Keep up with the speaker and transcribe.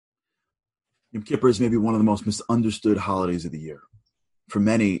Yom Kippur is maybe one of the most misunderstood holidays of the year. For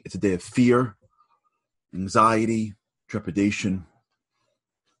many, it's a day of fear, anxiety, trepidation.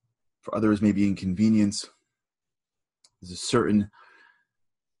 For others, maybe inconvenience. There's a certain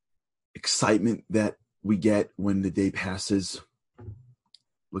excitement that we get when the day passes,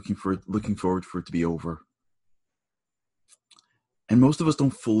 looking forward for it to be over. And most of us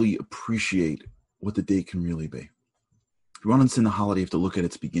don't fully appreciate what the day can really be. If you want to understand the holiday, you have to look at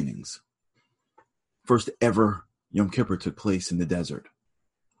its beginnings. First ever Yom Kippur took place in the desert.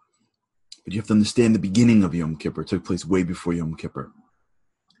 But you have to understand the beginning of Yom Kippur took place way before Yom Kippur.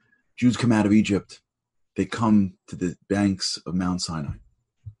 Jews come out of Egypt. They come to the banks of Mount Sinai.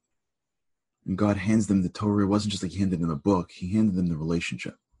 And God hands them the Torah. It wasn't just like he handed them a book. He handed them the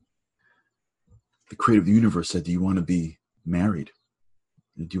relationship. The creator of the universe said, do you want to be married?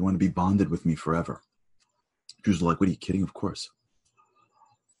 Do you want to be bonded with me forever? Jews were like, what are you kidding? Of course.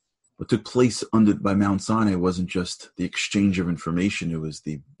 What took place by Mount Sinai wasn't just the exchange of information. It was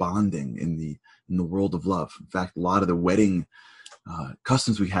the bonding in the world of love. In fact, a lot of the wedding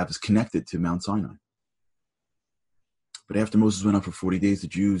customs we have is connected to Mount Sinai. But after Moses went up for 40 days, the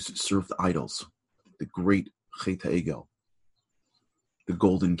Jews served idols, the great Chet HaEgel, the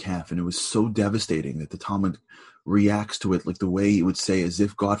golden calf. And it was so devastating that the Talmud reacts to it like the way it would say, as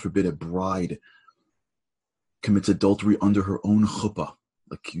if, God forbid, a bride commits adultery under her own chuppah.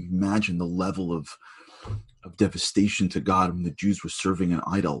 Like, can you imagine the level of devastation to God when the Jews were serving an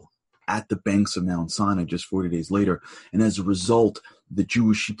idol at the banks of Mount Sinai just 40 days later. And as a result, the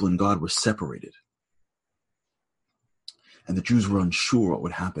Jewish people and God were separated. And the Jews were unsure what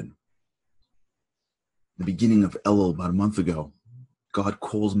would happen. The beginning of Elul, about a month ago, God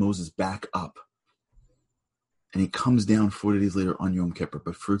calls Moses back up. And he comes down 40 days later on Yom Kippur.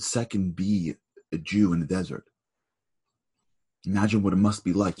 But for a second, be a Jew in the desert. Imagine what it must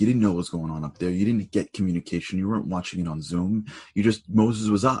be like. You didn't know what was going on up there. You didn't get communication. You weren't watching it on Zoom. Moses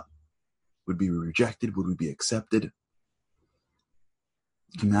was up. Would we be rejected? Would we be accepted?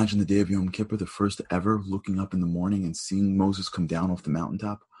 Can you imagine the day of Yom Kippur, the first ever, looking up in the morning and seeing Moses come down off the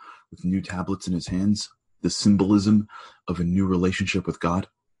mountaintop with new tablets in his hands, the symbolism of a new relationship with God?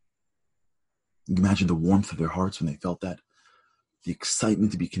 You can imagine the warmth of their hearts when they felt that, the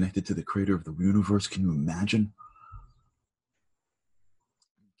excitement to be connected to the creator of the universe. Can you imagine?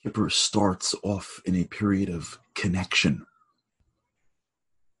 Kippur starts off in a period of connection.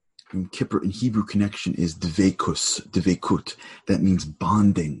 Yom Kippur in Hebrew, connection is devekut. That means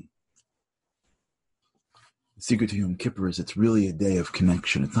bonding. The secret to Yom Kippur is it's really a day of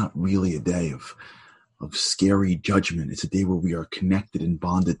connection. It's not really a day of scary judgment. It's a day where we are connected and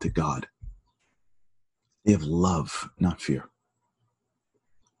bonded to God. A day of love, not fear.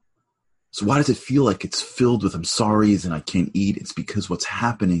 So why does it feel like it's filled with I'm sorry's and I can't eat? It's because what's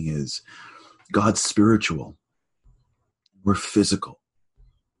happening is God's spiritual. We're physical.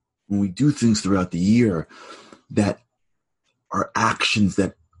 When we do things throughout the year that are actions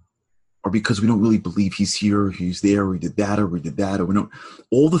that are because we don't really believe he's here, or he's there, or we did that, or we don't,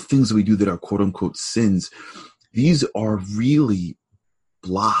 all the things that we do that are quote unquote sins, these are really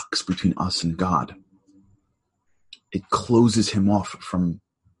blocks between us and God. It closes him off from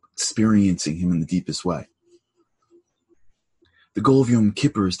experiencing him in the deepest way. The goal of Yom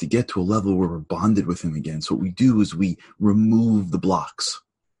Kippur is to get to a level where we're bonded with him again. So what we do is we remove the blocks.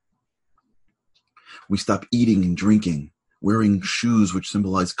 We stop eating and drinking, wearing shoes which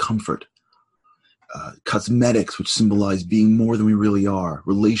symbolize comfort, cosmetics which symbolize being more than we really are,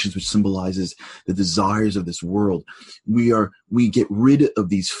 relations which symbolizes the desires of this world. We get rid of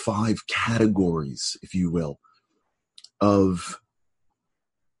these 5 categories, if you will, of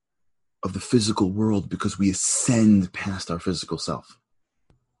the physical world, because we ascend past our physical self.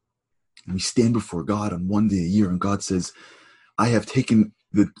 And we stand before God on one day a year, and God says, I have taken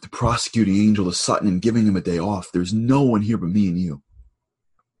the prosecuting angel to Sutton and giving him a day off. There's no one here but me and you.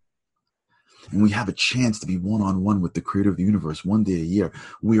 And we have a chance to be one-on-one with the creator of the universe one day a year.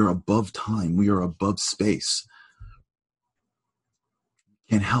 We are above time. We are above space.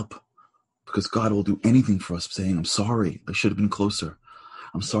 Can't help, because God will do anything for us, saying, I'm sorry, I should have been closer.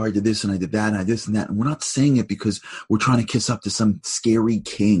 I'm sorry I did this and I did that and I did this and that. And we're not saying it because we're trying to kiss up to some scary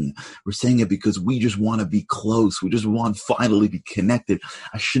king. We're saying it because we just want to be close. We just want to finally be connected.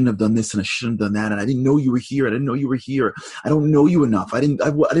 I shouldn't have done this and I shouldn't have done that. And I didn't know you were here. I didn't know you were here. I don't know you enough.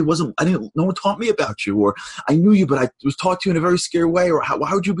 No one taught me about you, or I knew you, but I was taught to you in a very scary way, or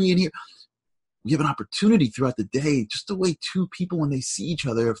why would you be in here? We have an opportunity throughout the day, just the way 2 people, when they see each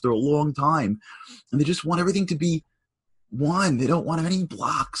other after a long time, and they just want everything to be one. They don't want any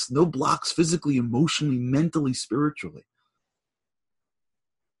blocks, no blocks physically, emotionally, mentally, spiritually.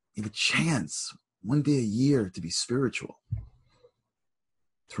 You have a chance one day a year to be spiritual,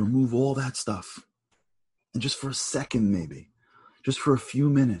 to remove all that stuff. And just for a second, maybe, just for a few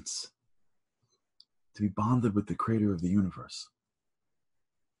minutes, to be bonded with the creator of the universe.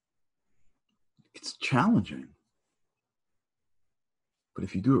 It's challenging. But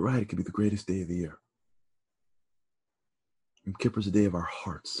if you do it right, it could be the greatest day of the year. Yom Kippur is a day of our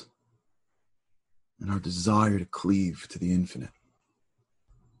hearts and our desire to cleave to the infinite,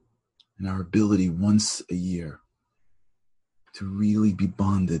 and our ability once a year to really be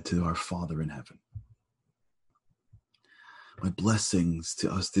bonded to our Father in heaven. My blessings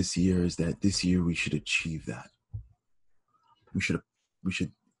to us this year is that this year we should achieve that. We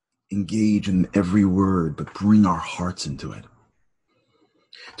should engage in every word, but bring our hearts into it.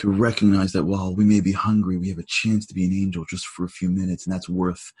 To recognize that while we may be hungry, we have a chance to be an angel just for a few minutes, and that's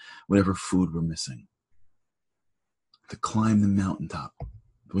worth whatever food we're missing. To climb the mountaintop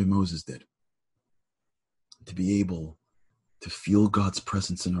the way Moses did. To be able to feel God's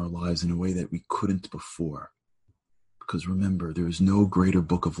presence in our lives in a way that we couldn't before. Because remember, there is no greater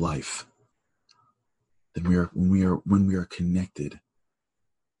book of life than when we are connected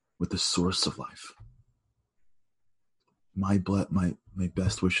with the source of life. My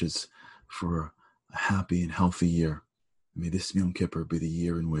best wishes for a happy and healthy year. May this Yom Kippur be the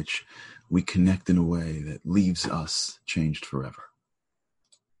year in which we connect in a way that leaves us changed forever.